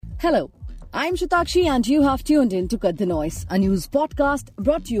Hello, I'm Shatakshi and you have tuned in to Cut the Noise, a news podcast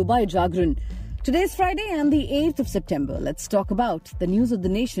brought to you by Jagran. Today's Friday and the 8th of September. Let's talk about the news of the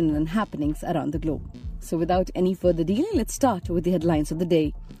nation and happenings around the globe. So without any further delay, let's start with the headlines of the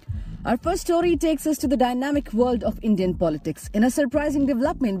day. Our first story takes us to the dynamic world of Indian politics. In a surprising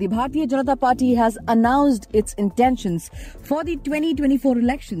development, the Bharatiya Janata Party has announced its intentions for the 2024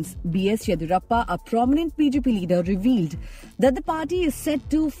 elections. B.S. Yediyurappa, a prominent BJP leader, revealed that the party is set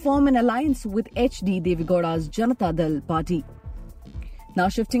to form an alliance with H.D. Devegowda's Janata Dal party. Now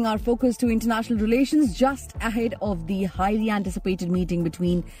shifting our focus to international relations, just ahead of the highly anticipated meeting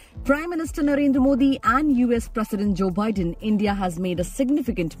between Prime Minister Narendra Modi and US President Joe Biden, India has made a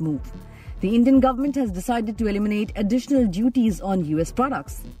significant move. The Indian government has decided to eliminate additional duties on US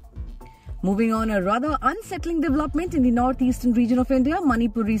products. Moving on, a rather unsettling development in the northeastern region of India.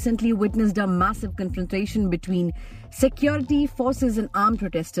 Manipur recently witnessed a massive confrontation between security forces and armed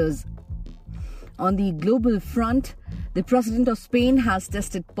protesters. On the global front, the president of Spain has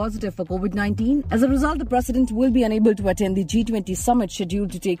tested positive for COVID-19. As a result, the president will be unable to attend the G20 summit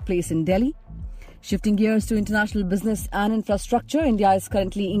scheduled to take place in Delhi. Shifting gears to international business and infrastructure, India is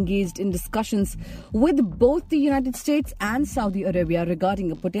currently engaged in discussions with both the United States and Saudi Arabia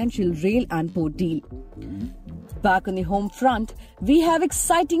regarding a potential rail and port deal. Back on the home front, we have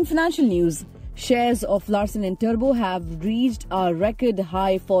exciting financial news. Shares of Larsen & Toubro have reached a record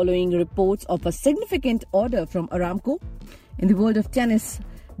high following reports of a significant order from Aramco. In the world of tennis,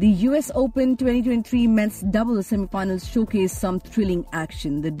 the US Open 2023 men's doubles semi-finals showcased some thrilling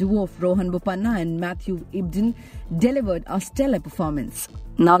action. The duo of Rohan Bopanna and Matthew Ibden delivered a stellar performance.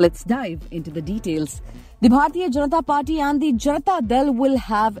 Now let's dive into the details. The Bharatiya Janata Party and the Janata Dal will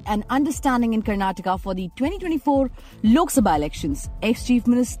have an understanding in Karnataka for the 2024 Lok Sabha elections. Ex-Chief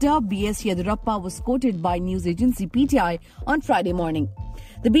Minister B.S. Yediyurappa was quoted by news agency PTI on Friday morning.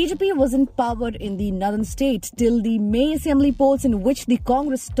 The BJP was in power in the northern state till the May Assembly polls, in which the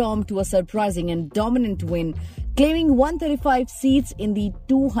Congress stormed to a surprising and dominant win, claiming 135 seats in the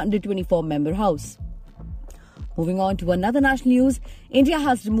 224-member House. Moving on to another national news, India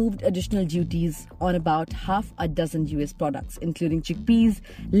has removed additional duties on about half a dozen US products, including chickpeas,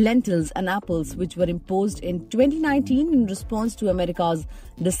 lentils and apples, which were imposed in 2019 in response to America's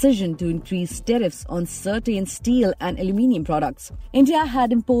decision to increase tariffs on certain steel and aluminium products. India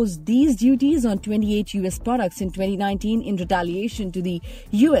had imposed these duties on 28 US products in 2019 in retaliation to the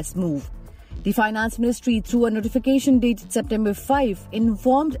US move. The Finance Ministry, through a notification dated September 5,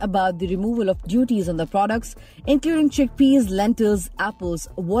 informed about the removal of duties on the products, including chickpeas, lentils, apples,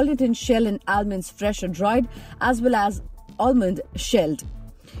 walnut and shell and almonds fresh or dried, as well as almond shelled.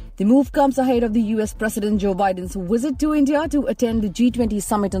 The move comes ahead of the US President Joe Biden's visit to India to attend the G20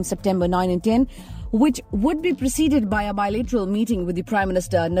 summit on September 9 and 10, which would be preceded by a bilateral meeting with the Prime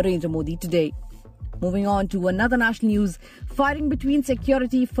Minister Narendra Modi today. Moving on to another national news, firing between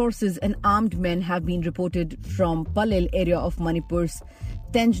security forces and armed men have been reported from Palel area of Manipur's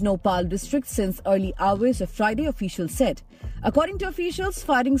Tenjnopal district since early hours of Friday, officials said. According to officials,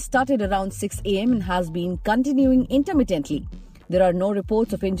 firing started around 6 a.m. and has been continuing intermittently. There are no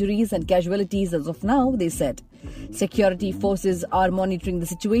reports of injuries and casualties as of now, they said. Security forces are monitoring the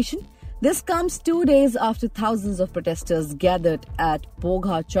situation. This comes 2 days after thousands of protesters gathered at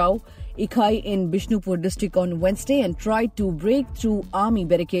Pogha Chau, Ikai in Bishnupur district on Wednesday and tried to break through army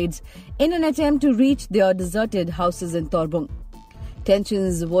barricades in an attempt to reach their deserted houses in Torbung.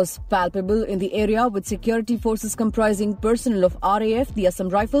 Tensions was palpable in the area, with security forces comprising personnel of RAF, the Assam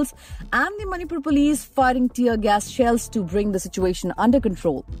Rifles and the Manipur Police firing tear gas shells to bring the situation under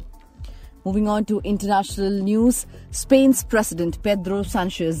control. Moving on to international news, Spain's President Pedro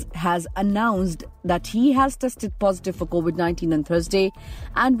Sanchez has announced that he has tested positive for COVID-19 on Thursday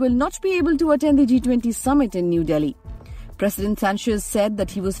and will not be able to attend the G20 summit in New Delhi. President Sanchez said that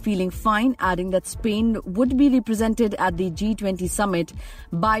he was feeling fine, adding that Spain would be represented at the G20 summit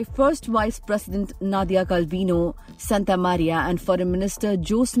by First Vice President Nadia Calvino Santamaria and Foreign Minister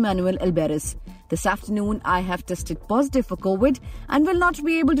José Manuel Albares. This afternoon, I have tested positive for COVID and will not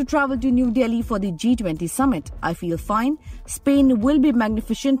be able to travel to New Delhi for the G20 summit. I feel fine. Spain will be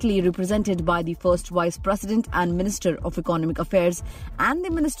magnificently represented by the First Vice President and Minister of Economic Affairs and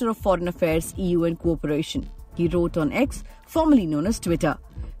the Minister of Foreign Affairs, EU and Cooperation. He wrote on X, formerly known as Twitter.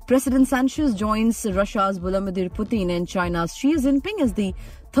 President Sanchez joins Russia's Vladimir Putin and China's Xi Jinping as the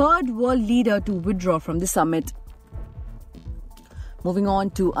third world leader to withdraw from the summit. Moving on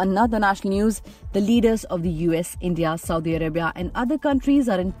to another national news, the leaders of the US, India, Saudi Arabia and other countries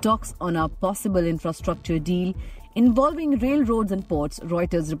are in talks on a possible infrastructure deal involving railroads and ports,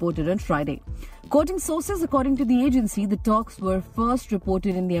 Reuters reported on Friday. Quoting sources, according to the agency, the talks were first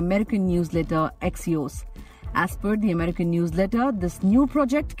reported in the American newsletter Axios. As per the American newsletter, this new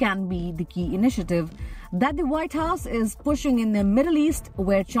project can be the key initiative that the White House is pushing in the Middle East,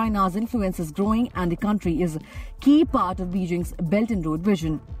 where China's influence is growing and the country is a key part of Beijing's Belt and Road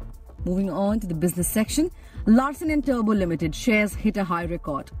vision. Moving on to the business section, Larsen & Toubro Limited shares hit a high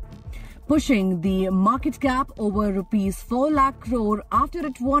record, pushing the market cap over rupees 4 lakh crore after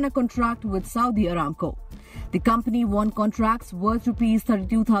it won a contract with Saudi Aramco. The company won contracts worth rupees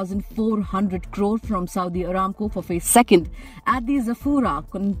 32,400 crore from Saudi Aramco for phase second at the Zafura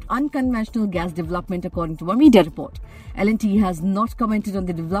unconventional gas development, according to a media report. L&T has not commented on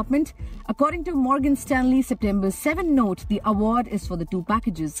the development. According to Morgan Stanley September 7 note, the award is for the two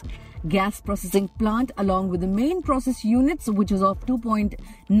packages: gas processing plant along with the main process units, which is of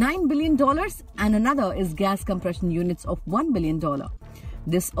 $2.9 billion, and another is gas compression units of $1 billion.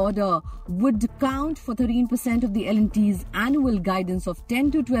 This order would count for 13% of the L&T's annual guidance of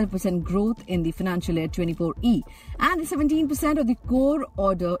 10 to 12% growth in the financial year 24E and 17% of the core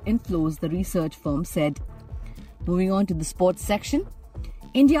order inflows, the research firm said. Moving on to the sports section,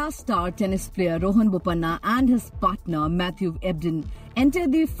 India's star tennis player Rohan Bopanna and his partner Matthew Ebden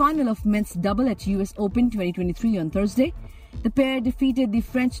entered the final of men's double at US Open 2023 on Thursday. The pair defeated the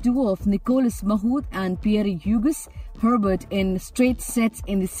French duo of Nicolas Mahut and Pierre-Hugues Herbert in straight sets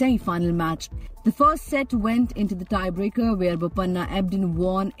in the semi-final match. The first set went into the tiebreaker, where Bopanna Ebden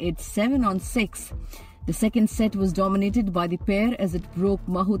won it 7-6. The second set was dominated by the pair as it broke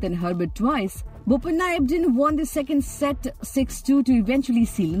Mahut and Herbert twice. Bopanna Ebden won the second set 6-2 to eventually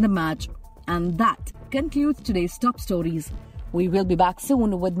seal in the match. And that concludes today's top stories. We will be back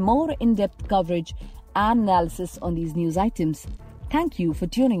soon with more in-depth coverage and analysis on these news items. Thank you for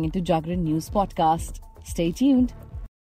tuning into Jagran News Podcast. Stay tuned.